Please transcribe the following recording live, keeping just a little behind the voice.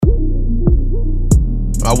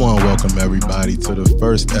I want to welcome everybody to the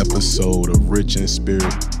first episode of Rich in Spirit.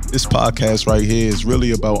 This podcast right here is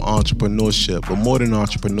really about entrepreneurship, but more than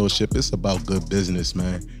entrepreneurship, it's about good business,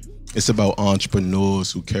 man. It's about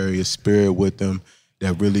entrepreneurs who carry a spirit with them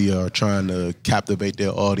that really are trying to captivate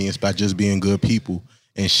their audience by just being good people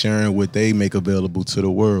and sharing what they make available to the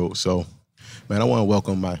world. So, man, I want to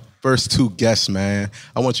welcome my first two guests, man.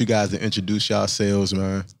 I want you guys to introduce yourselves,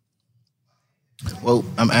 man. Well,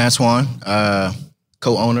 I'm Antoine,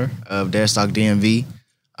 co-owner of Deadstock DMV.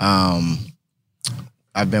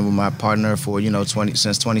 I've been with my partner for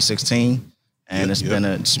since 2016, and it's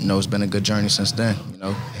been a good journey since then.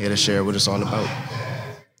 Here to share what it's all about.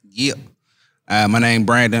 Yeah, my name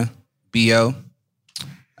Brandon B.O.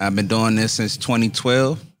 I've been doing this since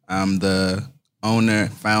 2012. I'm the owner,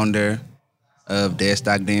 founder of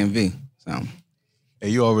Deadstock DMV. So. Hey,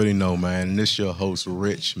 you already know, man. This your host,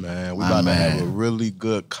 Rich, man. We about to have a really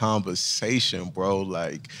good conversation, bro.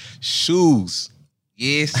 Like shoes,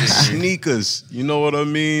 yes, sneakers. You know what I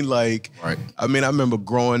mean? Like, right. I mean, I remember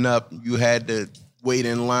growing up, you had to wait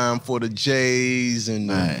in line for the J's and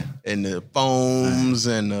the foams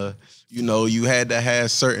and you had to have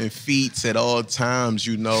certain feats at all times,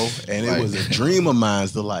 and it was a dream of mine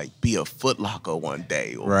to like be a Foot Locker one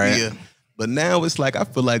day or But now it's like I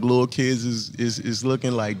feel like little kids is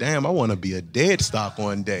looking like, damn, I want to be a Deadstock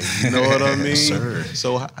one day. You know what I mean? Sir.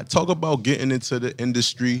 So I talk about getting into the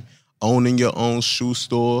industry, owning your own shoe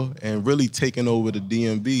store, and really taking over the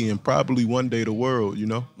DMV and probably one day the world,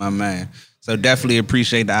 My man. So definitely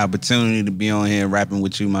appreciate the opportunity to be on here rapping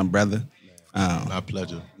with you, my brother. My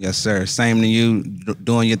pleasure. Yes, sir. Same to you,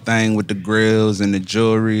 doing your thing with the grills and the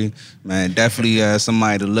jewelry. Man, definitely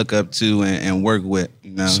somebody to look up to and work with,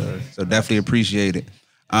 Sir. So definitely appreciate it.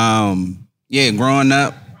 Growing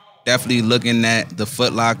up, definitely looking at the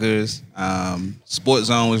Foot Lockers. Sports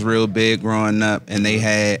Zone was real big growing up, and they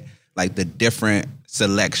had like the different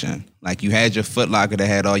selection. Like you had your Foot Locker that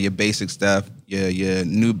had all your basic stuff, your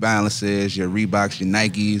New Balances, your Reeboks, your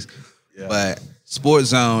Nikes, but Sports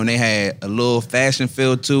Zone, they had a little fashion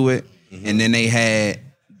feel to it, and then they had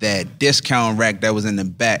that discount rack that was in the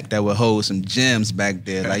back that would hold some gems back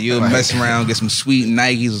there. Like you'll mess around, get some sweet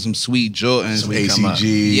Nikes or some sweet Jordans. Some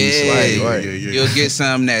ACGs. Yeah. You'll get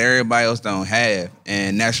something that everybody else don't have,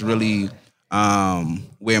 and that's really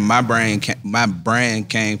where my brand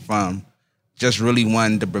came from. Just really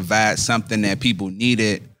wanting to provide something that people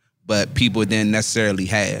needed, but people didn't necessarily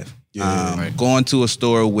have. Going to a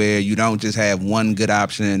store where you don't just have one good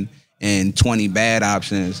option and 20 bad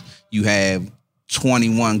options, you have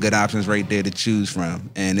 21 good options right there to choose from.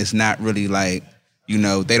 And it's not really like,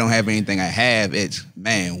 they don't have anything I have. It's,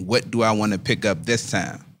 man, what do I want to pick up this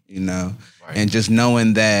time? And just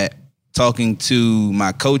knowing that, talking to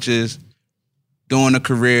my coaches, doing a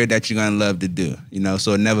career that you're going to love to do,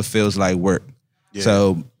 so it never feels like work. Yeah.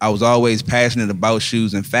 So I was always passionate about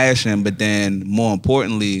shoes and fashion, but then more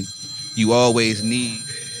importantly, you always need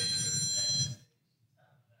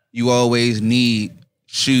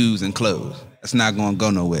shoes and clothes. That's not gonna go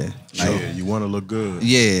nowhere. You want to look good.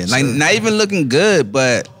 Yeah, like not even looking good,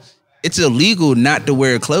 but it's illegal not to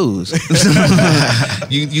wear clothes.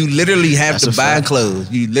 You literally have to buy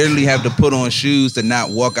clothes. You literally have to put on shoes to not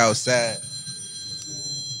walk outside.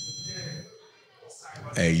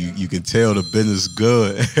 Hey, you can tell the business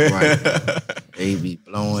good. Right. They be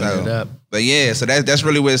blowing it up. But yeah, so that's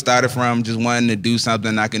really where it started from. Just wanting to do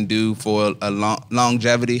something I can do for a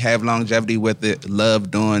longevity, have longevity with it,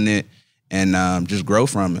 love doing it, and just grow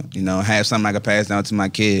from it. Have something I can pass down to my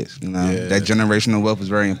kids. That generational wealth is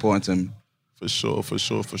very important to me. For sure,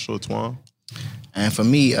 Twan. And for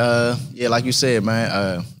me, like you said,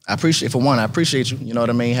 man, I appreciate you. You know what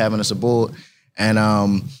I mean, having us aboard, and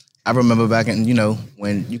I remember back in,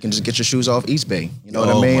 when you can just get your shoes off East Bay. You know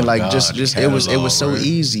what I mean? Like just catalog, it was so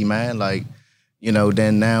easy, man. Like,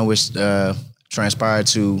 then now it's transpired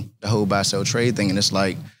to the whole buy sell trade thing, and it's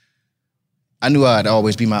like I knew I'd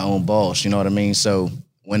always be my own boss. You know what I mean? So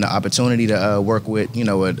when the opportunity to work with,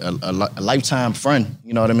 a lifetime friend,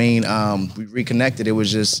 you know what I mean? We reconnected. It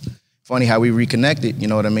was just funny how we reconnected. You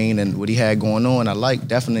know what I mean? And what he had going on,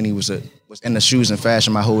 definitely was in the shoes and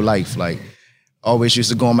fashion my whole life. Like. Always used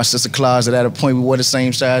to go in my sister's closet at a point we wore the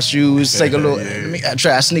same size shoes, take a little, I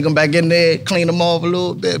try to sneak them back in there, clean them off a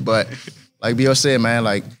little bit. But like B.O. said, man,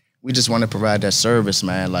 like we just want to provide that service,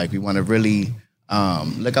 man. Like we want to really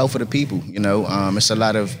look out for the people, It's a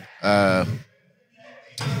lot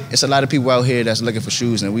of people out here that's looking for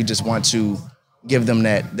shoes, and we just want to give them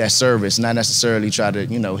that service, not necessarily try to,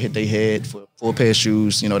 hit their head for a pair of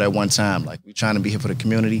shoes, that one time. Like we trying to be here for the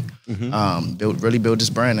community, build this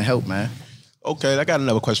brand and help, man. Okay, I got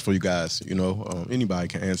another question for you guys. You know, anybody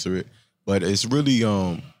can answer it, but it's really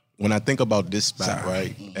when I think about this spot,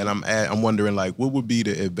 right? And I'm wondering like, what would be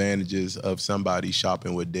the advantages of somebody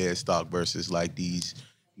shopping with Dead Stock versus like these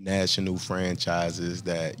national franchises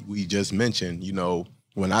that we just mentioned? You know,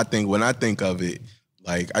 when I think of it,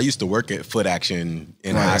 like I used to work at Foot Action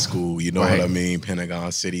in high school. You know what I mean?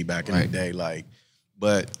 Pentagon City back in the day, like,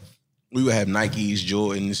 but we would have Nikes,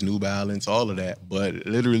 Jordans, New Balance, all of that. But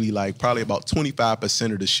literally, like, probably about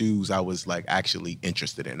 25% of the shoes I was, like, actually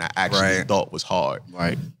interested in. I actually thought was hard.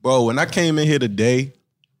 Right. Bro, when I came in here today,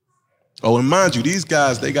 and mind you, these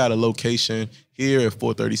guys, they got a location here at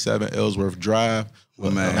 437 Ellsworth Drive.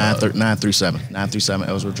 937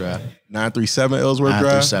 Ellsworth Drive. 937 Ellsworth Drive?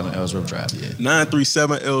 937 Ellsworth Drive, yeah.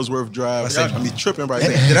 937 Ellsworth Drive. I'm tripping right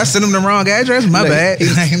now. Did I send him the wrong address? My bad.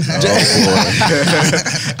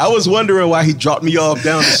 I was wondering why he dropped me off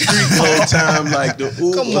down the street the whole time. Like the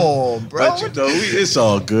Uber. Come on, bro. But you know, it's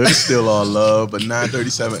all good. It's still all love. But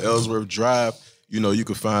 937 Ellsworth Drive, you know, you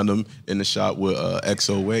can find them in the shop with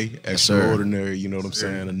XOA, Extraordinary, you know what I'm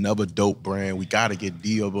saying? Another dope brand. We got to get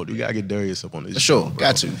Dio, but we got to get Darius up on this. For sure, bro.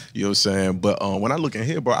 got to. You know what I'm saying? But when I look in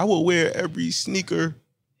here, bro, I would wear every sneaker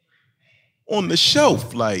on the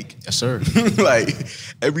shelf. Like, yes, sir. like,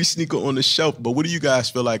 every sneaker on the shelf. But what do you guys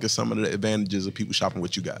feel like are some of the advantages of people shopping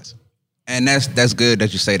with you guys? And that's good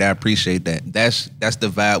that you say that. I appreciate that. That's the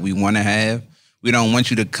vibe we want to have. We don't want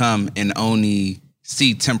you to come and only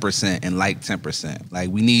see 10% and like 10%. Like,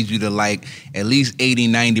 we need you to like at least 80,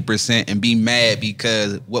 90% and be mad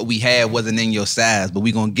because what we had wasn't in your size, but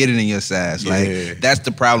we gonna get it in your size. Yeah. Like, that's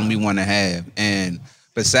the problem we want to have. And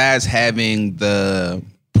besides having the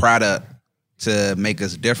product to make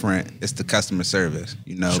us different, it's the customer service.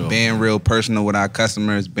 You know, being real personal with our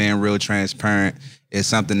customers, being real transparent is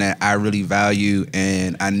something that I really value,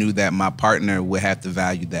 and I knew that my partner would have to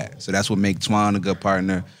value that. So that's what makes Twan a good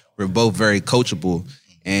partner. We're both very coachable,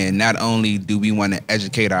 and not only do we want to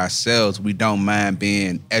educate ourselves, we don't mind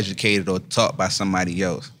being educated or taught by somebody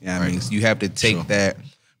else. You know what I mean? So you have to take that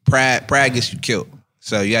pride gets you killed.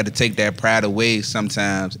 So you have to take that pride away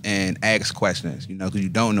sometimes and ask questions, you know, because you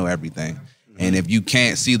don't know everything. And if you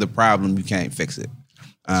can't see the problem, you can't fix it.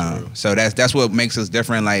 So that's what makes us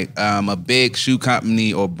different. Like a big shoe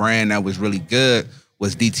company or brand that was really good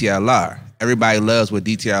was DTLR. Everybody loves what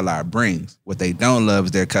DTLR brings. What they don't love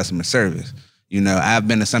is their customer service. You know, I've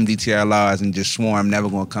been to some DTLRs and just swore I'm never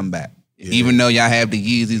going to come back. Yeah. Even though y'all have the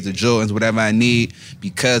Yeezys, the Jordans, whatever I need,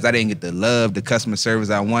 because I didn't get the love, the customer service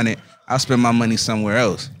I wanted, I'll spend my money somewhere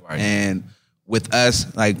else. Right. And with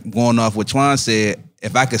us, like going off what Twan said,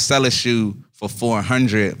 if I could sell a shoe for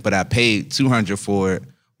 $400, but I paid $200 for it,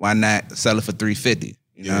 why not sell it for $350?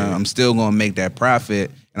 You know, I'm still gonna make that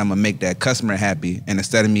profit, and I'm gonna make that customer happy. And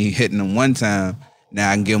instead of me hitting them one time,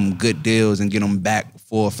 now I can give them good deals and get them back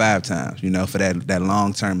 4 or 5 times. You know, for that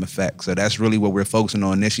long term effect. So that's really what we're focusing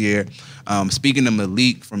on this year. Speaking of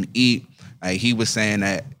Malik from Eat, he was saying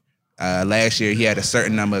that last year he had a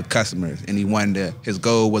certain number of customers, and he wanted his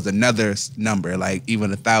goal was another number, like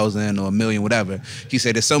even 1,000 or 1,000,000, whatever. He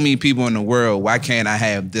said, "There's so many people in the world. Why can't I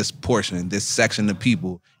have this portion, this section of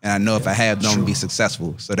people? And I know if I have them, I'm gonna be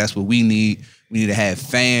successful." So that's what we need. We need to have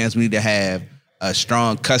fans. We need to have a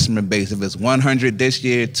strong customer base. If it's 100 this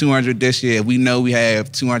year, 200 this year, if we know we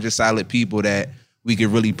have 200 solid people that we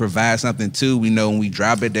can really provide something to, we know when we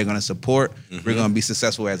drop it, they're going to support. We're going to be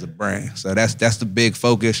successful as a brand. So that's the big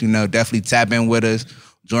focus. You know, definitely tap in with us,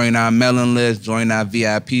 join our mailing list, join our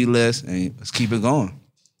VIP list, and let's keep it going.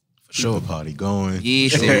 For sure. Keep the party going.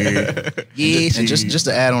 Yes, sir. Yes, and just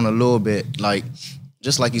to add on a little bit, like,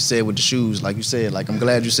 just like you said with the shoes, like you said, like, I'm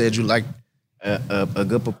glad you said you like a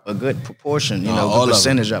good proportion, you know, a good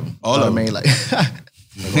percentage of them. All of them. I mean, like,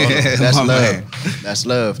 that's love. That's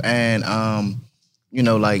love. And, you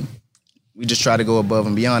know, like, we just try to go above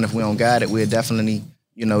and beyond. If we don't got it, we'll definitely,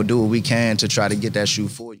 you know, do what we can to try to get that shoe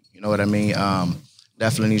for you. You know what I mean?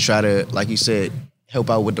 Definitely try to, like you said, help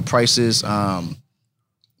out with the prices.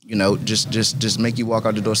 You know, just make you walk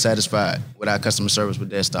out the door satisfied with our customer service with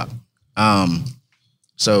Dead Stock.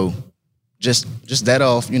 So just that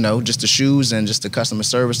off, you know, just the shoes and just the customer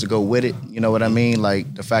service to go with it. You know what I mean?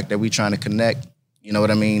 Like, the fact that we trying to connect. You know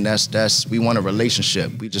what I mean? That's we want a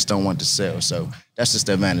relationship. We just don't want to sell. So that's just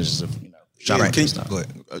the advantages of, you know, shopping. Go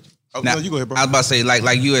ahead. No, you go ahead, bro. I was about to say,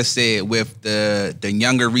 like you had said, with the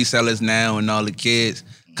younger resellers now and all the kids,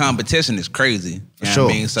 competition is crazy. You know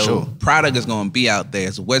what I mean? So product is going to be out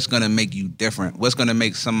there. So what's going to make you different? What's going to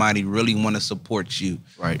make somebody really want to support you?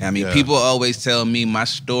 Right. I mean, people always tell me my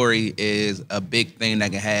story is a big thing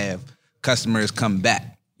that can have customers come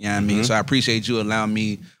back. You know what I mean? So I appreciate you allowing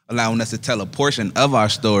me allowing us to tell a portion of our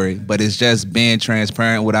story, but it's just being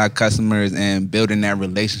transparent with our customers and building that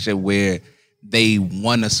relationship where they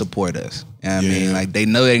want to support us. You know what I mean? Like, they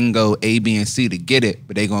know they can go A, B, and C to get it,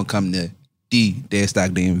 but they going to come to D, Deadstock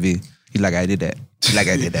DMV. He's like, I did that.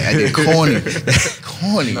 I did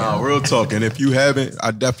Corny. Nah, real talk. And if you haven't,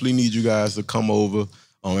 I definitely need you guys to come over.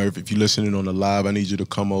 If you're listening on the live, I need you to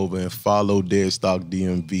come over and follow Deadstock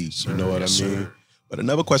DMV. You know what I mean? Sir. But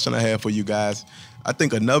another question I have for you guys, I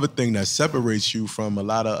think another thing that separates you from a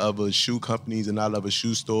lot of other shoe companies and a lot of other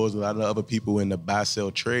shoe stores, a lot of other people in the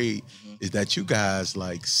buy-sell trade, is that you guys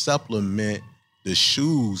like supplement the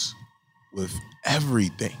shoes with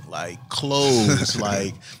everything, like clothes,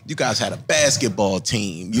 like you guys had a basketball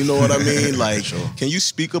team, you know what I mean? Like, Can you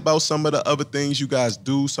speak about some of the other things you guys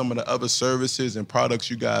do, some of the other services and products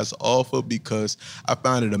you guys offer? Because I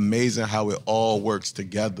find it amazing how it all works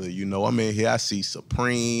together. You know, I'm in here, I see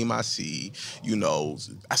Supreme, I see,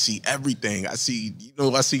 I see everything. I see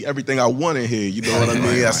everything I want in here, you know what I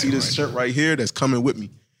mean? I see this shirt right here that's coming with me.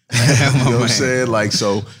 You know what I'm saying? Like,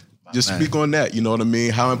 so just speak on that, you know what I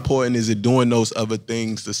mean? How important is it doing those other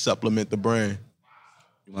things to supplement the brand?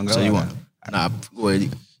 You want to go? Nah, go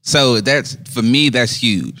ahead. So for me, that's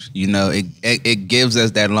huge. You know, it gives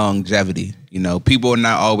us that longevity. You know, people are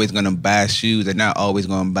not always going to buy shoes. They're not always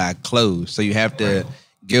going to buy clothes. So you have to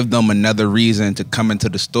give them another reason to come into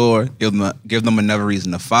the store. Give them another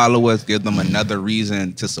reason to follow us. Give them another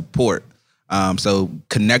reason to support. So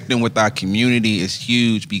connecting with our community is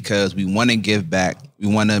huge because we want to give back. We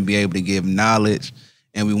want to be able to give knowledge,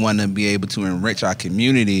 and we want to be able to enrich our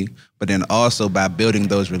community. But then also by building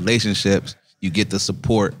those relationships, you get the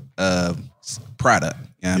support of product.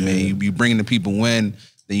 You know what I mean? You bring the people in,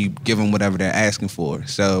 then you give them whatever they're asking for.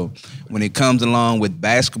 So when it comes along with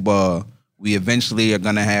basketball, we eventually are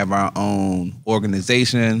going to have our own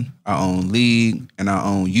organization, our own league, and our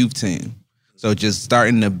own youth team. So just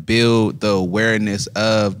starting to build the awareness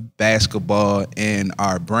of basketball and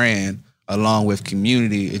our brand along with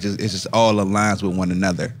community, it just all aligns with one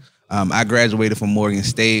another. I graduated from Morgan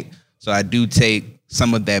State, so I do take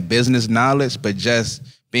some of that business knowledge, but just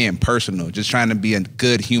being personal, just trying to be a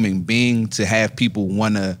good human being to have people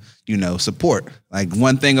want to, support. Like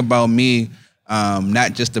one thing about me,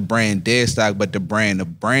 not just the brand Deadstock, but the brand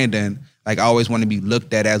of Brandon, like I always want to be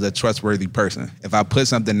looked at as a trustworthy person. If I put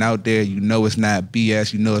something out there, it's not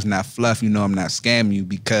BS, it's not fluff, I'm not scamming you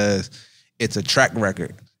because it's a track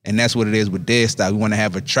record. And that's what it is with Deadstock. We want to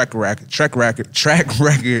have a track record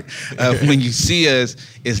of when you see us,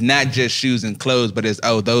 it's not just shoes and clothes, but it's,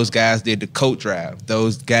 those guys did the coat drive.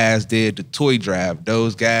 Those guys did the toy drive.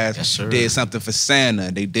 Those guys did something for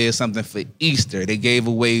Santa. They did something for Easter. They gave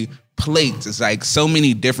away plates. It's like so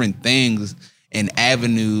many different things and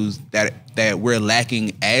avenues that we're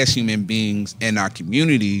lacking as human beings in our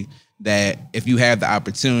community that if you have the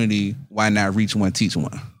opportunity, why not reach one, teach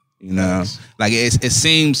one? Like it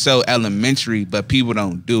seems so elementary, but people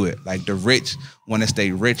don't do it. Like the rich want to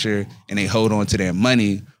stay richer and they hold on to their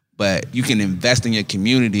money, but you can invest in your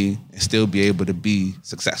community and still be able to be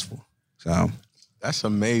successful. So that's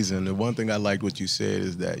amazing. The one thing I like what you said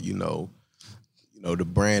is that, the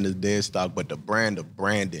brand is Deadstock, but the brand of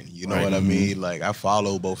Brandon, you know what I mean? Like I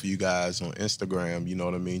follow both of you guys on Instagram, you know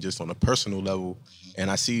what I mean? Just on a personal level.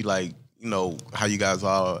 And I see like, how you guys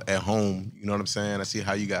are at home, you know what I'm saying? I see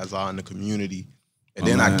how you guys are in the community. And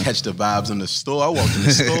then I catch the vibes in the store. I walked in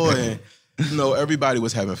the store and, everybody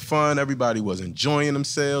was having fun. Everybody was enjoying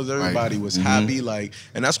themselves. Everybody was happy. Like,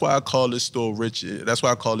 and that's why I call this store Rich. That's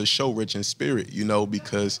why I call this show Rich in Spirit,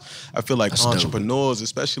 because I feel like entrepreneurs,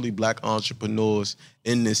 especially Black entrepreneurs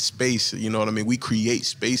in this space, you know what I mean? We create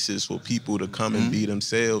spaces for people to come and be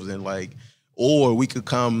themselves and like, or we could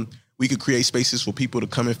create spaces for people to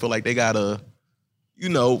come and feel like they gotta,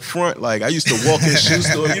 front. Like I used to walk in shoe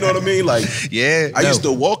stores, you know what I mean? Like, I used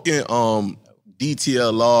to walk in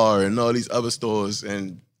DTLR and all these other stores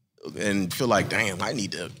and feel like, damn, I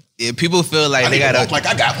need to. Yeah, people feel like they gotta walk like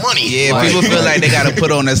I got money. Yeah, like, people feel like they gotta put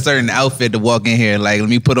on a certain outfit to walk in here. Like, let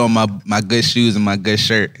me put on my good shoes and my good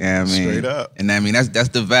shirt. You know what I mean? Straight up. And I mean that's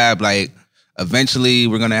the vibe. Like, eventually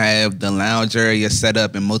we're gonna have the lounge area set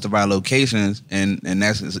up in most of our locations, and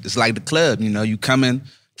it's like the club. You coming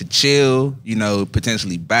to chill.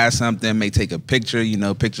 Potentially buy something, may take a picture.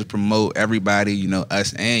 Pictures promote everybody.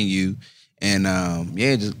 Us and you. And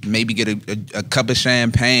just maybe get a cup of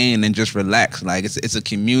champagne and just relax. Like it's a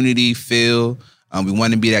community feel. We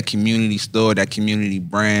want to be that community store, that community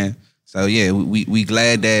brand. So yeah, we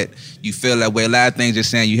glad that you feel that way. A lot of things you're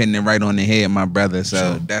saying, you hitting it right on the head, my brother.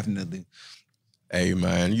 So definitely. Hey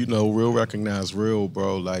man, real recognize real,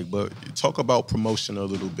 bro. Like, but talk about promotion a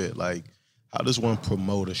little bit. Like, How does one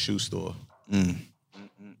promote a shoe store?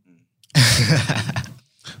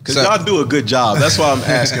 Because y'all do a good job. That's why I'm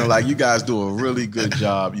asking. Like, you guys do a really good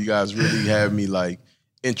job. You guys really have me, like,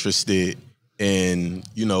 interested in,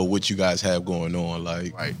 you know, what you guys have going on.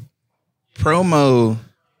 Like, Right. Promo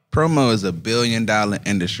is $1 billion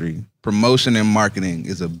industry. Promotion and marketing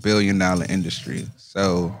is $1 billion industry.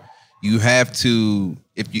 So you have to,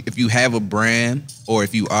 if you have a brand, or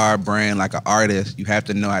if you are a brand like an artist, you have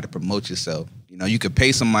to know how to promote yourself. You know, you could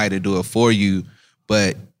pay somebody to do it for you,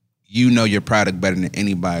 but you know your product better than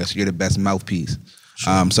anybody, so you're the best mouthpiece.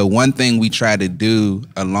 Sure. So one thing we try to do,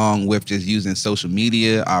 along with just using social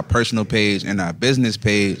media, our personal page and our business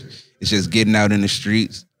page, is just getting out in the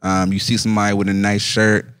streets. You see somebody with a nice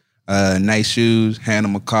shirt, nice shoes, hand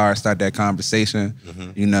them a car, start that conversation.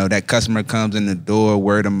 Mm-hmm. You know, that customer comes in the door,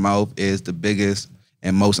 word of mouth is the biggest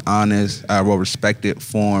and most honest, well-respected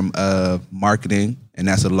form of marketing, and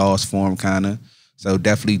that's a lost form, kind of. So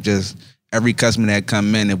definitely just every customer that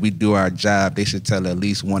come in, if we do our job, they should tell at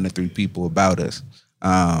least 1 to 3 people about us.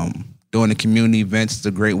 Doing the community events is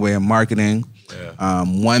a great way of marketing. Yeah.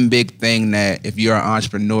 One big thing that if you're an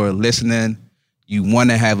entrepreneur listening, you want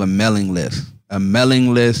to have a mailing list. A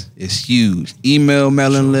mailing list is huge. Email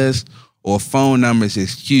mailing list or phone numbers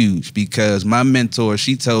is huge, because my mentor,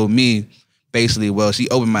 she told me basically, well, she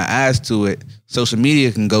opened my eyes to it. Social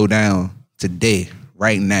media can go down today,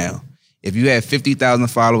 right now. If you have 50,000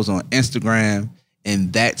 followers on Instagram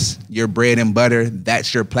and that's your bread and butter,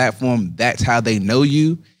 that's your platform, that's how they know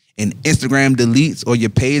you, and Instagram deletes or your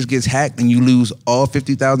page gets hacked and you lose all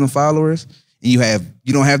 50,000 followers and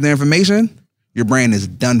you don't have their information, your brand is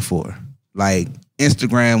done for. Like,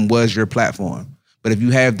 Instagram was your platform. But if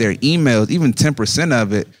you have their emails, even 10%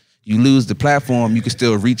 of it, you lose the platform, you can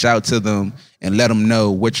still reach out to them and let them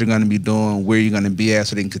know what you're going to be doing, where you're going to be at,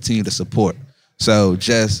 so they can continue to support. So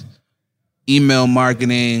just email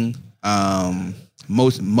marketing,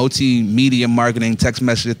 multimedia marketing, text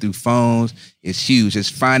messaging through phones is huge. It's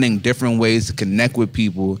finding different ways to connect with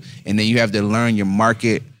people, and then you have to learn your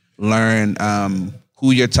market, learn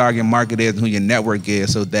who your target market is and who your network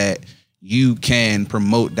is, so that you can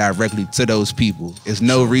promote directly to those people. There's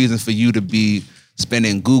no reason for you to be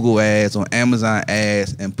spending Google ads or Amazon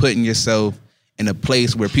ads and putting yourself in a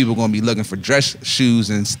place where people are going to be looking for dress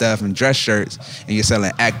shoes and stuff and dress shirts, and you're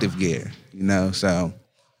selling active gear, you know? So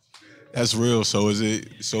that's real. So is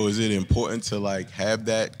it important to, like, have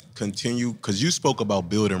that continue? Because you spoke about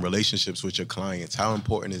building relationships with your clients. How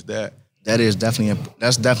important is that? That's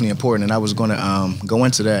definitely important. And I was going to go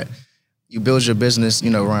into that. You build your business, you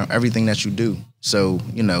know, around everything that you do. So,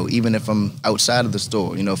 you know, even if I'm outside of the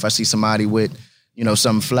store, you know, if I see somebody with, you know,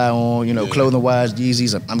 something fly on, you know, clothing-wise,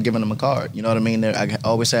 Yeezys, I'm giving them a card. You know what I mean? I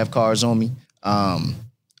always have cards on me.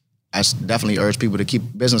 I definitely urge people to keep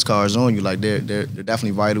business cards on you. Like, they're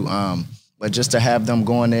definitely vital. But just to have them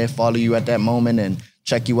go in there, follow you at that moment and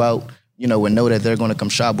check you out, you know, and know that they're going to come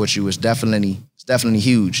shop with you is definitely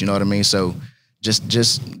huge. You know what I mean? So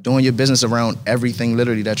just doing your business around everything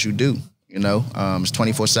literally that you do, you know, it's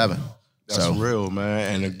 24/7. That's real,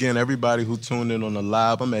 man. And again, everybody who tuned in on the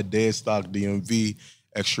live, I'm at Deadstock DMV,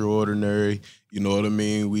 Extraordinary. You know what I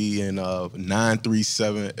mean? We in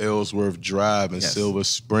 937 Ellsworth Drive in Silver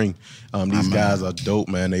Spring. These guys are dope,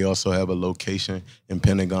 man. They also have a location in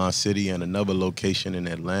Pentagon City and another location in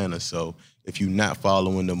Atlanta. So if you're not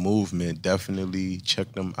following the movement, definitely check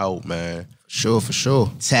them out, man. Sure, for sure.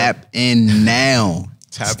 Tap in now.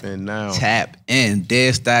 Tap in now. Tap in.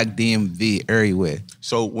 Deadstock DMV everywhere.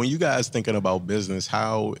 So when you guys thinking about business,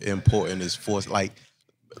 how important is like,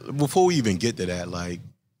 before we even get to that, like,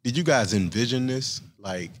 did you guys envision this?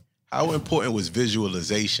 Like, how important was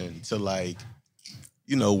visualization to, like,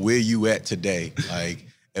 you know, where you at today? Like,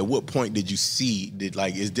 at what point did you see,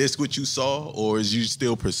 is this what you saw, or is you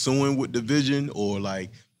still pursuing with the vision? Or, like,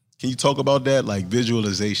 can you talk about that? Like,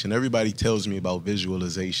 visualization. Everybody tells me about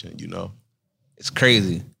visualization, you know? It's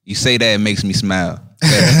crazy. You say that, it makes me smile.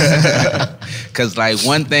 Because, like,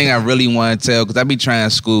 one thing I really want to tell, because I be trying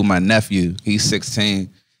to school my nephew. He's 16.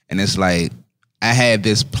 And it's like, I had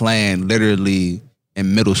this plan literally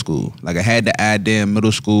in middle school. Like, I had the idea in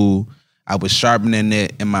middle school. I was sharpening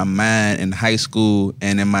it in my mind in high school.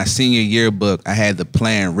 And in my senior yearbook, I had the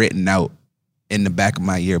plan written out in the back of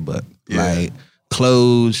my yearbook. Yeah. Like,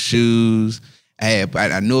 clothes, shoes. I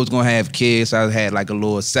knew I was going to have kids, so I had, like, a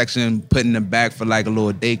little section put in the back for, like, a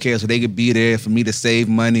little daycare so they could be there for me to save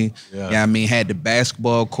money. Yeah. You know what I mean? Had the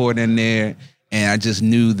basketball court in there, and I just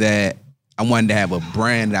knew that I wanted to have a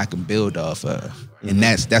brand that I can build off of. Mm-hmm. And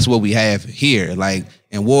that's what we have here. Like,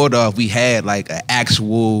 in Waldorf, we had, like, an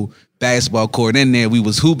actual basketball court in there we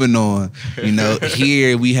was hooping on. You know,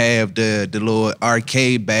 here we have the little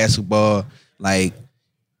arcade basketball. Like,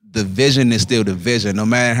 the vision is still the vision. No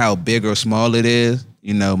matter how big or small it is,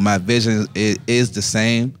 you know, my vision is the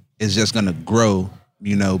same. It's just gonna grow,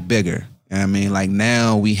 you know, bigger. You know what I mean? Like,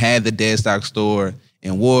 now we had the Dead Stock store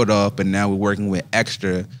in Waldorf, and now we're working with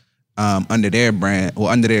Extra under their brand or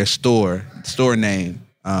under their store name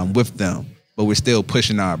with them. But we're still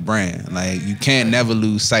pushing our brand. Like, you can't never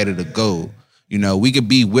lose sight of the goal. You know, we could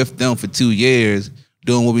be with them for 2 years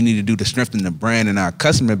doing what we need to do to strengthen the brand and our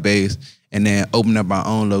customer base, and then open up our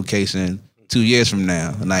own location 2 years from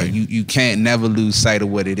now. Like, you can't never lose sight of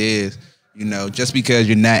what it is. You know, just because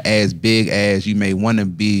you're not as big as you may want to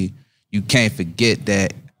be, you can't forget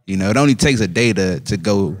that, you know, it only takes a day to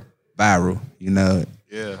go viral, you know.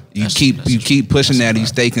 Yeah. You keep pushing that, you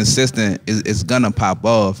stay consistent, it's gonna pop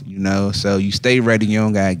off, you know. So you stay ready, you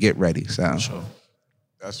don't gotta get ready. So Sure.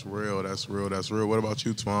 That's real. What about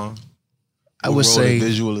you, Twan? I would say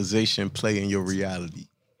visualization play in your reality.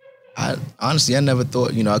 I honestly never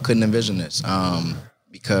thought, you know, I couldn't envision this.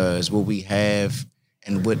 Because what we have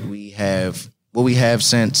and what we have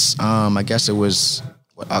since I guess it was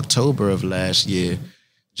October of last year,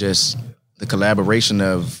 just the collaboration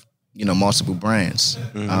of, you know, multiple brands.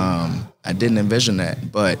 I didn't envision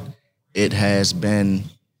that, but it's been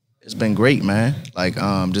great, man. Like,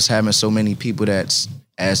 just having so many people that's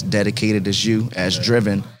as dedicated as you, as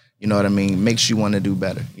driven, you know what I mean, makes you want to do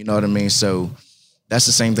better. You know what I mean? So that's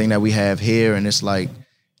the same thing that we have here, and it's like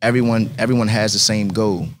everyone has the same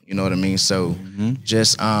goal. You know what I mean? So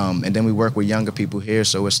just and then we work with younger people here,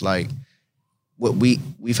 so it's like what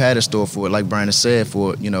we've had a store for, like Brian has said,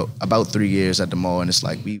 for, you know, about 3 years at the mall, and it's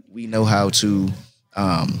like we know how to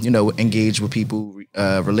you know, engage with people,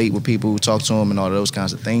 relate with people, talk to them, and all those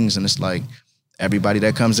kinds of things. And it's like everybody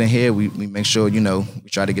that comes in here, we make sure, you know, we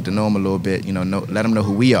try to get to know them a little bit, you know, let them know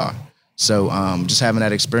who we are. So just having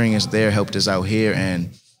that experience there helped us out here, and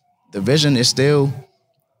the vision is still,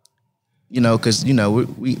 you know, because, you know,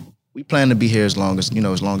 we plan to be here as long as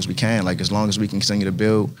we can. Like, as long as we can continue to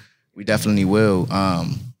build, we definitely will.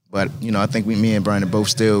 But, you know, I think me and Brian are both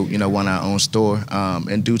still, you know, want our own store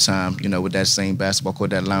in due time, you know, with that same basketball court,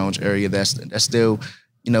 that lounge area. That's still,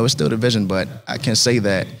 you know, it's still the vision. But I can say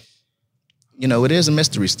that, you know, it is a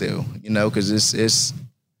mystery still, you know, because it's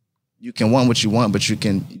you can want what you want, but you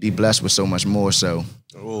can be blessed with so much more. So,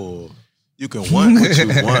 you can want what you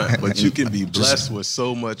want, but you can be blessed with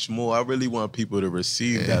so much more. I really want people to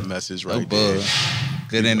receive that message right there.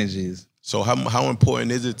 Good energies. So how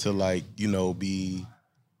important is it to, like, you know, be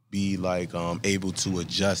like able to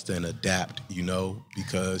adjust and adapt, you know?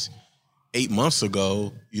 Because 8 months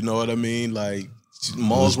ago, you know what I mean? Like,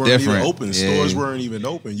 malls weren't even open, stores weren't even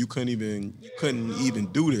open. You couldn't even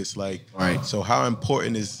do this. Like, right. So how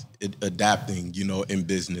important is it adapting, you know, in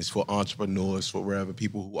business for entrepreneurs, for wherever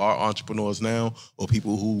people who are entrepreneurs now, or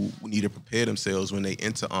people who need to prepare themselves when they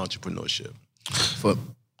enter entrepreneurship?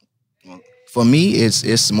 For me,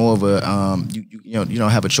 it's more of a you know, you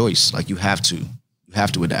don't have a choice. Like, you have to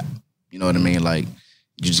adapt. You know what I mean? Like,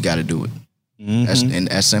 you just got to do it. And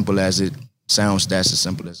as simple as it sounds, that's as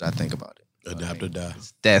simple as I think about it. Adapt or die.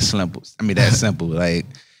 That's simple. I mean, that's simple. Like,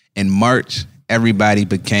 in March, everybody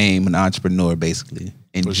became an entrepreneur, basically.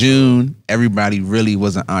 In June, everybody really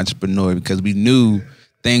was an entrepreneur because we knew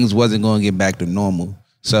things wasn't going to get back to normal.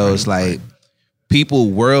 So it's like people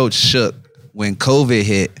world shook when COVID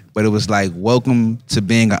hit, but it was like, welcome to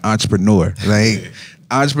being an entrepreneur. Like,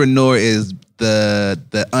 entrepreneur is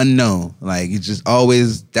the unknown. Like, you just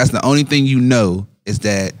always, that's the only thing you know, is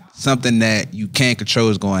that something that you can't control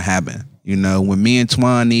is going to happen. You know, when me and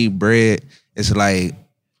Twan need bread, it's like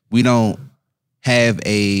we don't have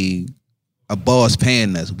a boss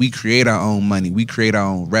paying us. We create our own money. We create our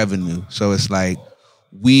own revenue. So it's like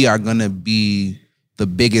we are going to be the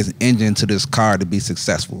biggest engine to this car to be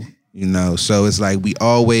successful. You know, so it's like we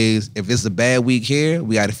always, if it's a bad week here,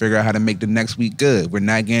 we got to figure out how to make the next week good. We're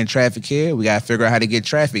not getting traffic here. We got to figure out how to get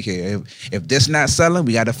traffic here. If this not selling,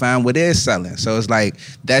 we got to find what is selling. So it's like,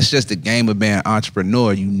 that's just the game of being an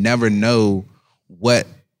entrepreneur. You never know what's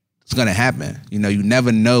going to happen. You know, you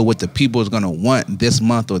never know what the people is going to want this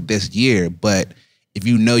month or this year. But if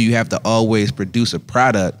you know you have to always produce a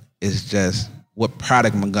product, it's just, what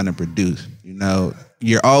product am I going to produce? You know,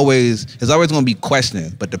 there's always going to be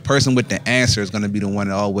questions, but the person with the answer is going to be the one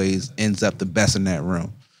that always ends up the best in that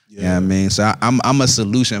room. Yeah. You know what I mean? So I'm a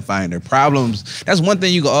solution finder. Problems, that's one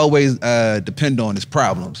thing you can always depend on, is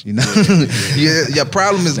problems. You know, your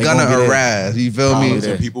problem is going to arise. You feel problems,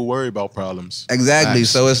 me? And people worry about problems. Exactly.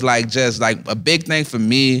 So it's like, just like a big thing for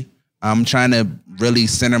me, I'm trying to really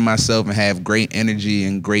center myself and have great energy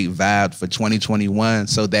and great vibe for 2021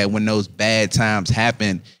 so that when those bad times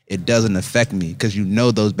happen, it doesn't affect me because you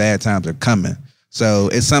know those bad times are coming. So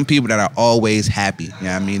it's some people that are always happy. You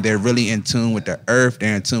know what I mean? They're really in tune with the earth.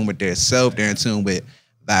 They're in tune with their self. They're in tune with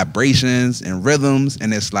vibrations and rhythms.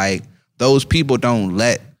 And it's like those people don't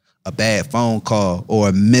let a bad phone call or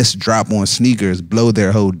a missed drop on sneakers blow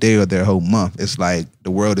their whole day or their whole month. It's like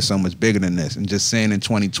the world is so much bigger than this. And just seeing in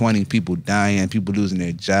 2020, people dying, people losing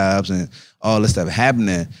their jobs and all this stuff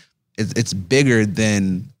happening, it's bigger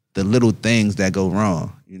than the little things that go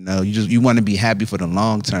wrong. You know, you want to be happy for the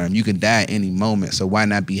long term. You can die at any moment, so why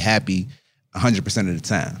not be happy 100% of the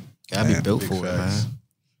time? Gotta be built for it, man.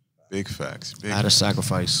 Big facts. A lot of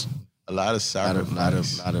sacrifice. A lot of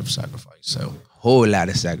sacrifice. Lot of sacrifice. So whole lot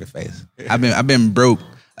of sacrifice. I've been broke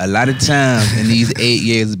a lot of times in these 8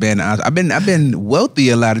 years. I've been wealthy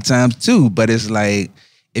a lot of times too. But it's like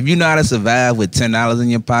if you know how to survive with $10 in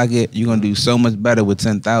your pocket, you're gonna do so much better with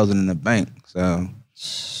 10,000 in the bank. So.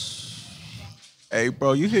 Hey,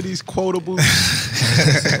 bro, you hear these quotables?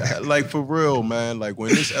 Like, for real, man. Like,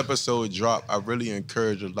 when this episode dropped, I really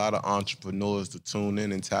encourage a lot of entrepreneurs to tune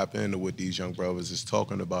in and tap into what these young brothers is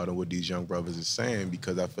talking about and what these young brothers is saying,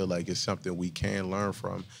 because I feel like it's something we can learn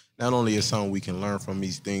from. Not only is something we can learn from,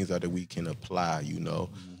 these things that we can apply, you know?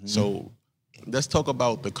 Mm-hmm. So let's talk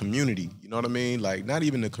about the community, you know what I mean? Like, not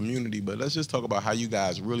even the community, but let's just talk about how you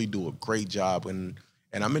guys really do a great job. And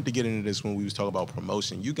I meant to get into this when we was talking about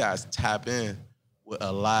promotion. You guys tap in with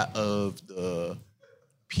a lot of the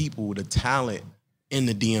people, the talent in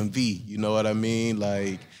the DMV, you know what I mean?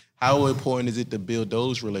 Like, how important is it to build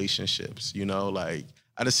those relationships? You know, like,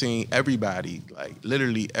 I just seen everybody, like,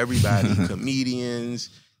 literally everybody,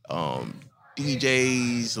 comedians,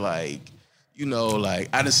 DJs, like, you know, like,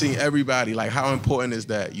 I just seen everybody. Like, how important is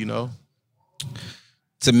that, you know?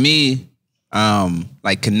 To me,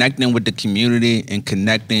 like connecting with the community and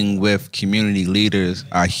connecting with community leaders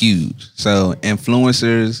are huge. So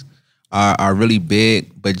influencers are really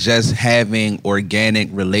big, but just having organic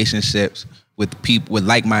relationships with people, with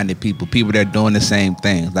like-minded people that are doing the same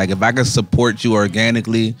things. Like if I can support you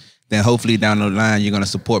organically, then hopefully down the line you're gonna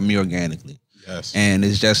support me organically. Yes. And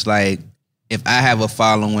it's just like if I have a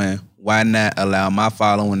following, why not allow my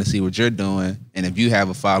following to see what you're doing? And if you have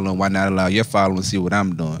a following, why not allow your following to see what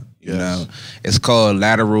I'm doing? You know, it's called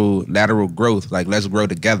lateral growth. Like, let's grow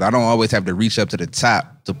together. I don't always have to reach up to the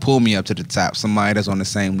top to pull me up to the top. Somebody that's on the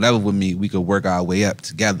same level with me, we could work our way up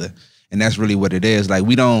together. And that's really what it is. Like,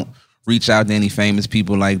 we don't reach out to any famous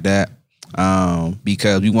people like that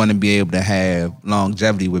because we want to be able to have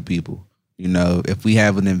longevity with people. You know, if we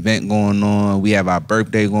have an event going on, we have our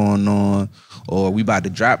birthday going on, or we about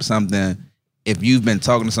to drop something, if you've been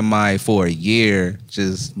talking to somebody for a year,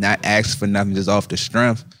 just not asking for nothing, just off the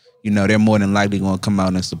strength, you know, they're more than likely going to come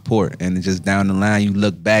out and support. And just down the line, you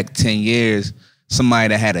look back 10 years, somebody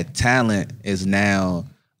that had a talent is now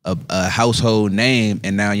a household name,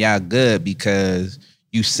 and now y'all good because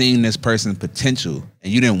you seen this person's potential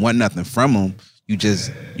and you didn't want nothing from them. You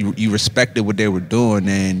just, you respected what they were doing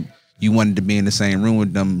and you wanted to be in the same room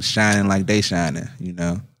with them shining like they shining, you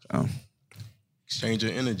know? So.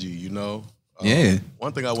 Exchanging energy, you know? Yeah.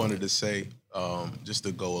 One thing I wanted to say, just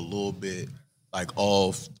to go a little bit like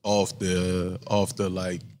off the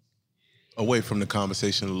like away from the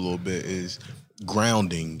conversation a little bit, is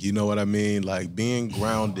grounding. You know what I mean? Like being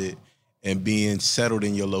grounded and being settled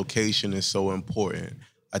in your location is so important.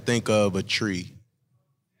 I think of a tree.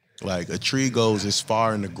 Like a tree goes as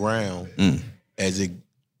far in the ground as it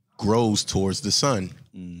grows towards the sun.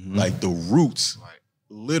 Mm-hmm. Like the roots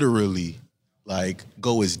literally like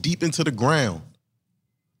go as deep into the ground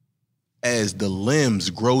as the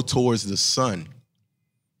limbs grow towards the sun.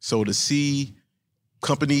 So to see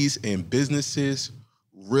companies and businesses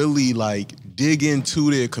really like dig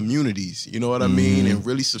into their communities, you know what I mean? And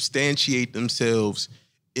really substantiate themselves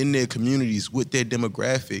in their communities with their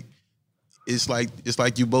demographic. It's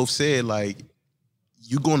like you both said, like,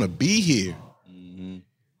 you're gonna be here.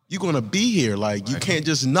 You're gonna be here. Like, you can't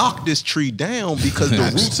just knock this tree down because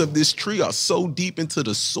the roots of this tree are so deep into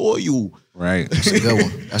the soil. Right. That's a good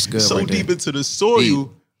one. That's good. So right deep there. into the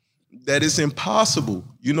soil that it's impossible.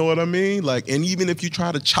 You know what I mean? Like, and even if you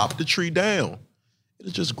try to chop the tree down,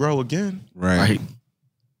 it'll just grow again. Right.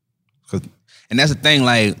 And that's the thing,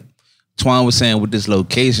 like Twan was saying with this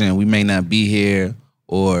location, we may not be here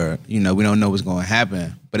or, you know, we don't know what's going to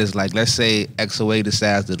happen. But it's like, let's say XOA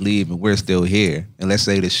decides to leave and we're still here. And let's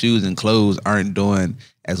say the shoes and clothes aren't doing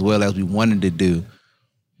as well as we wanted to do.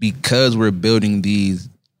 Because we're building these,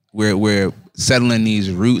 we're settling these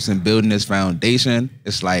roots and building this foundation,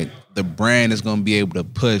 it's like the brand is going to be able to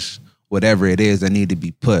push whatever it is that need to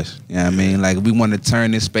be pushed. You know what I mean? Like, we want to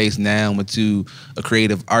turn this space now into a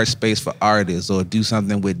creative art space for artists, or do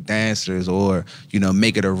something with dancers, or, you know,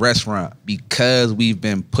 make it a restaurant, because we've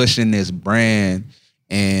been pushing this brand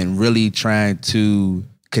and really trying to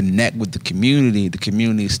connect with the community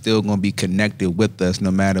is still going to be connected with us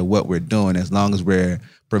no matter what we're doing, as long as we're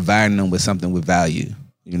providing them with something with value.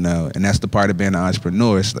 You know, and that's the part of being an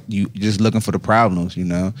entrepreneur. It's you're just looking for the problems, you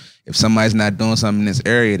know. If somebody's not doing something in this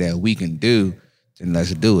area that we can do, then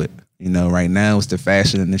let's do it. You know, right now it's the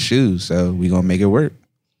fashion and the shoes, so we're going to make it work.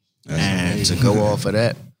 And to go off of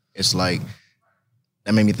that, it's like,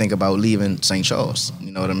 that made me think about leaving St. Charles,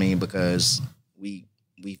 you know what I mean? Because we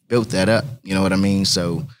built that up, you know what I mean?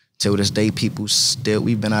 So till this day, people still,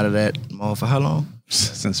 we've been out of that mall for how long?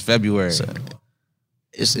 Since February. So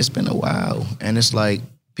it's been a while, and it's like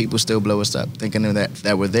people still blow us up thinking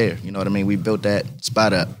that we're there. You know what I mean? We built that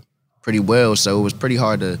spot up pretty well, so it was pretty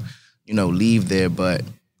hard to, you know, leave there. But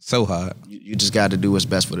so hard. You just got to do what's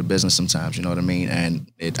best for the business sometimes. You know what I mean?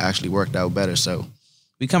 And it actually worked out better. So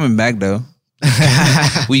we coming back though.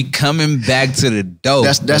 We coming back to the dope.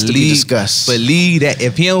 That's to be discussed. Believe that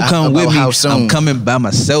if he don't come with me, I'm coming by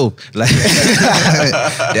myself. Like,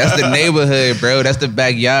 that's the neighborhood, bro. That's the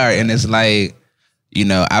backyard, and it's like, you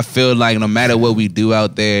know, I feel like no matter what we do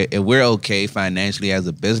out there, if we're okay financially as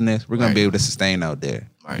a business, we're gonna be able to sustain out there.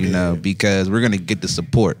 You know, because we're gonna get the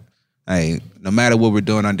support. Like, no matter what we're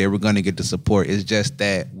doing out there, we're gonna get the support. It's just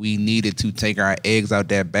that we needed to take our eggs out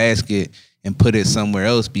that basket and put it somewhere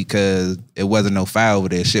else, because it wasn't no fire over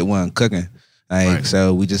there. Shit wasn't cooking. Like,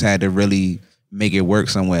 so we just had to really make it work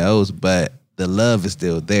somewhere else. But the love is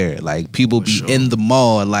still there. Like, people be in the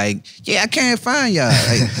mall like, yeah, I can't find y'all.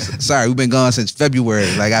 Like, sorry, we've been gone since February.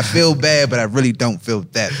 Like, I feel bad, but I really don't feel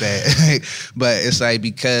that bad. But it's like,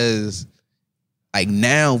 because like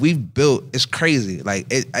now we've built, it's crazy. Like,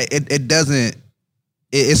 it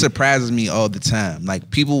surprises me all the time. Like,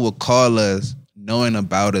 people will call us knowing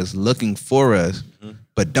about us, looking for us,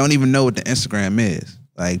 but don't even know what the Instagram is.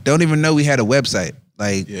 Like, don't even know we had a website.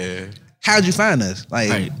 Like, how'd you find us?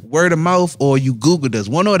 Like, word of mouth, or you Googled us,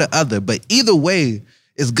 one or the other. But either way,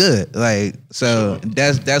 it's good. Like, so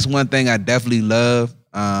that's one thing I definitely love.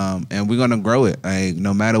 And we're gonna grow it. Like,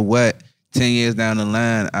 no matter what, 10 years down the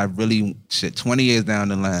line, 20 years down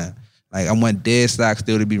the line, like, I want dead stock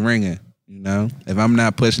still to be ringing. You know, if I'm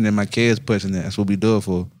not pushing it, my kids pushing it. That's what we do it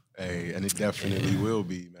for. Hey, and it definitely will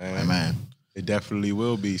be, man. It definitely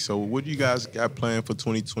will be. So what do you guys got planned for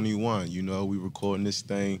 2021? You know, we recording this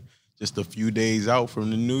thing just a few days out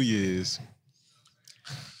from the New Year's.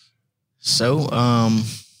 So, I'm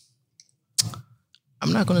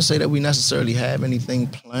not going to say that we necessarily have anything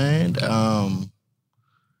planned.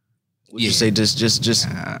 Would you say just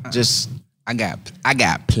I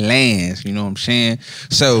got plans, you know what I'm saying?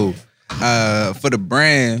 So, for the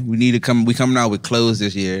brand, we coming out with clothes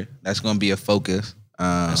this year. That's going to be a focus.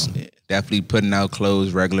 Definitely putting out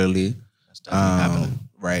clothes regularly. That's definitely happening.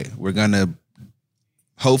 Right. We're going to,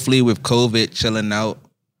 hopefully with COVID chilling out,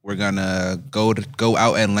 we're going to go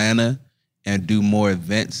out Atlanta and do more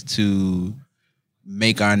events to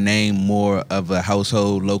make our name more of a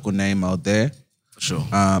household local name out there. For sure.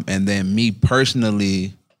 And then me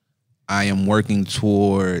personally, I am working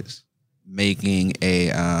towards making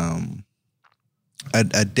a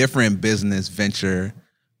different business venture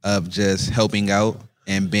of just helping out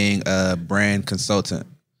and being a brand consultant.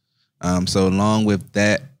 So along with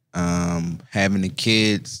that, having the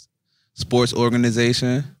kids sports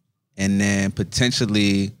organization, and then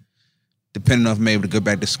potentially, depending on if I'm able to go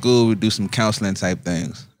back to school, we do some counseling type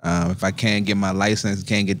things. If I can't get my license,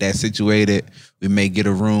 can't get that situated, we may get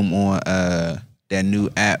a room on that new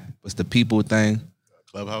app. What's the People thing?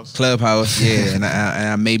 Clubhouse, yeah. And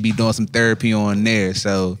I may be doing some therapy on there.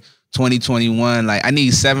 So 2021, like, I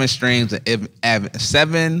need 7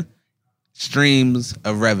 streams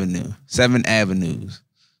of revenue, 7 avenues.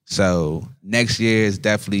 So next year is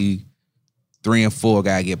definitely 3 and 4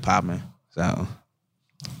 gotta get popping. So,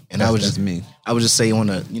 and I would just say on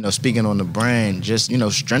the, you know, speaking on the brand, just, you know,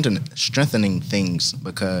 strengthening things,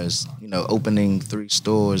 because, you know, opening 3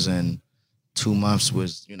 stores in 2 months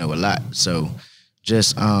was, you know, a lot. So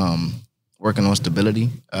just working on stability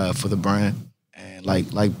for the brand, and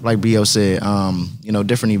like B.O. said, you know,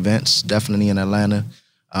 different events, definitely in Atlanta,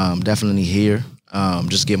 definitely here,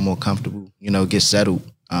 just get more comfortable, you know, get settled.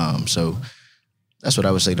 So that's what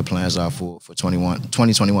I would say the plans are for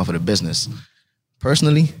 2021 for the business.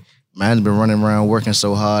 Personally, man, I've been running around working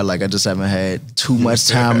so hard, like I just haven't had too much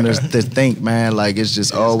time to think, man. Like, it's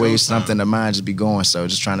just always something, the mind just be going. So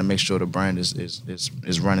just trying to make sure the brand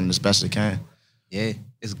is running as best it can. Yeah,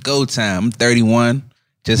 it's go time. I'm 31.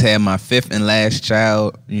 Just had my 5th and last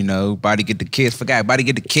child. You know, about to get the kids. About to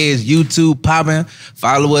get the kids. YouTube popping.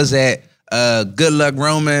 Follow us at Good Luck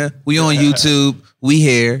Roman. We on YouTube. We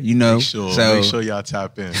here. You know. Make sure y'all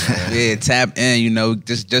tap in. Man. Yeah, tap in. You know,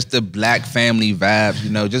 just the black family vibes.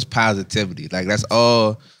 You know, just positivity. Like that's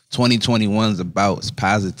all 2021's about. It's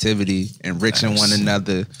positivity, enriching one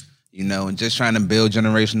another. You know, and just trying to build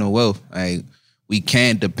generational wealth. Like. We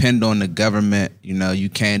can't depend on the government, you know, you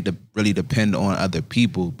can't really depend on other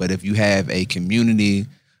people. But if you have a community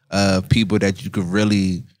of people that you could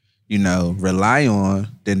really, you know, rely on,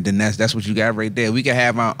 then that's what you got right there. We can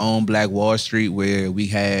have our own Black Wall Street where we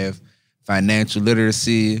have financial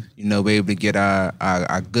literacy, you know, be able to get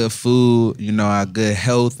our good food, you know, our good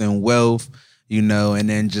health and wealth, you know, and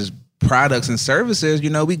then just products and services, you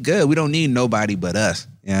know, we good. We don't need nobody but us.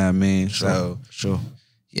 You know what I mean? Sure.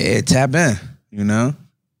 Yeah, tap in. You know?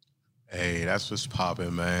 Hey, that's what's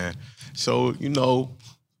popping, man. So, you know,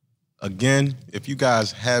 again, if you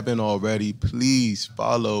guys haven't already, please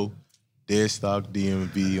follow Deadstock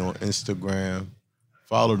DMV on Instagram.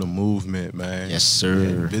 Follow the movement, man. Yes, sir.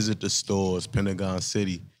 And visit the stores, Pentagon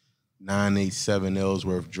City, 987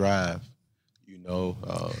 Ellsworth Drive. You know,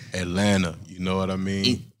 Atlanta. You know what I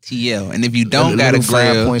mean? ETL. And if you don't got a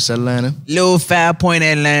grill, 5 Points Atlanta. Little 5 Point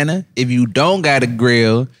Atlanta. If you don't got a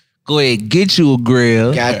grill, go ahead, get you a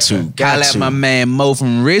grill. Got to. Holla at my man Mo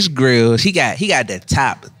from Rich Grills. He got the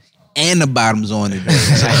top and the bottoms on it.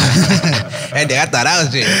 And then I thought I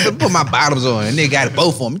was just put my bottoms on, and they got it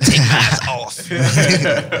both on me. Take mine off.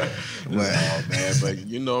 Oh, man, but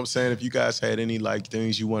you know what I'm saying? If you guys had any like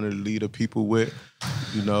things you wanted to lead the people with,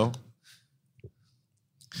 you know.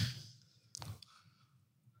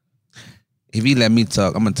 If he let me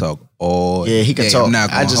talk, I'm gonna talk all day. Yeah, he can talk. I'm not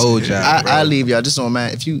gonna hold y'all. I leave y'all just on,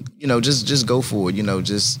 man. If you know, just go for it. You know,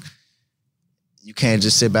 you can't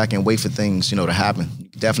just sit back and wait for things, you know, to happen. You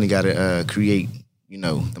definitely got to create, you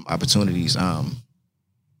know, them opportunities.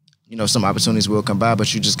 You know, some opportunities will come by,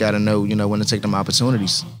 but you just got to know, you know, when to take them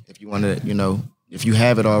opportunities. If you want to, you know, if you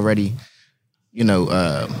have it already, you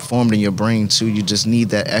know, formed in your brain too, you just need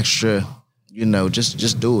that extra. You know,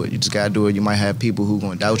 just do it. You just gotta do it. You might have people who are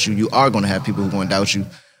gonna doubt you. You are gonna have people who are gonna doubt you.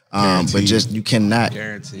 But just you cannot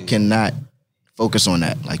focus on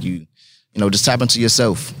that. Like you know, just tap into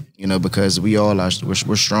yourself. You know, because we all are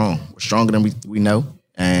we're strong. We're stronger than we know,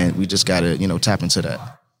 and we just gotta, you know, tap into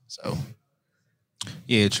that. So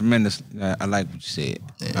yeah, tremendous. I like what you said.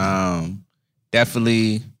 Yeah.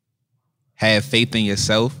 Definitely have faith in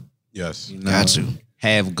yourself. Yes. You know, got to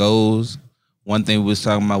have goals. One thing we was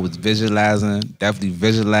talking about was visualizing. Definitely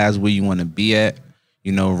visualize where you want to be at.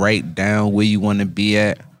 You know, write down where you want to be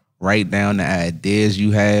at. Write down the ideas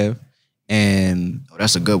you have. And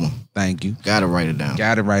that's a good one. Thank you. Gotta write it down.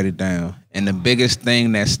 Gotta write it down. And the biggest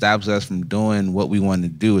thing that stops us from doing what we want to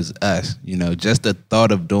do is us. You know, just the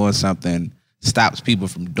thought of doing something stops people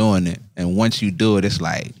from doing it. And once you do it, it's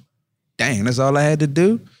like, dang, that's all I had to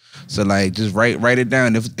do. So like, just write it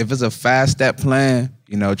down. If it's a 5-step plan,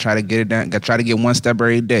 you know, try to get it down. Try to get 1 step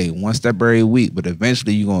every day, 1 step every week. But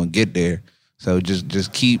eventually, you're gonna get there. So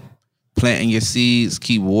just keep planting your seeds,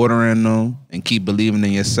 keep watering them, and keep believing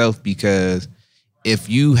in yourself. Because if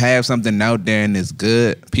you have something out there and it's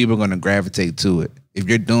good, people are gonna gravitate to it. If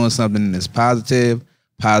you're doing something that's positive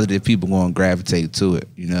people are gonna gravitate to it.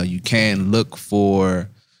 You know, you can't look for.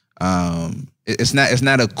 It's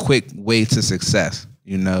not a quick way to success.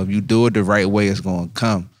 You know, if you do it the right way, it's gonna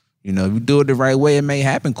come. You know, if you do it the right way, it may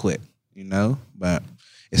happen quick, you know? But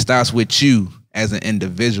it starts with you as an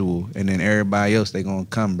individual, and then everybody else, they gonna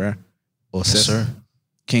come, bruh. Or Yes, sir.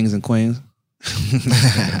 Kings and queens.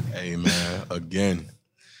 Hey, man, again,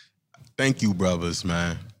 thank you, brothers,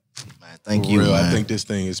 man. Thank For you, real, man. I think this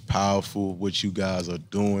thing is powerful, what you guys are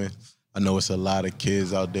doing. I know it's a lot of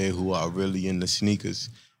kids out there who are really into sneakers.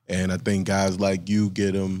 And I think guys like you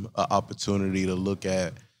get them an opportunity to look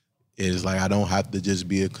at is like, I don't have to just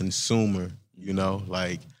be a consumer, you know?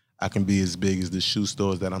 Like, I can be as big as the shoe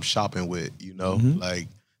stores that I'm shopping with, you know? Mm-hmm. Like,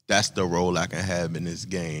 that's the role I can have in this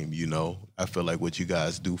game, you know? I feel like what you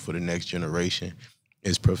guys do for the next generation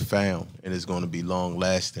is profound, and it's going to be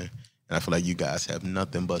long-lasting. And I feel like you guys have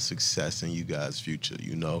nothing but success in you guys' future,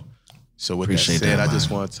 you know? So with Appreciate that said, that, I just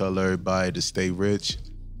man. want to tell everybody to stay rich.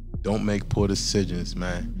 Don't make poor decisions,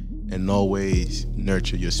 man. And always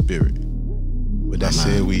nurture your spirit. With that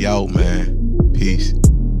said, we out, man. Peace.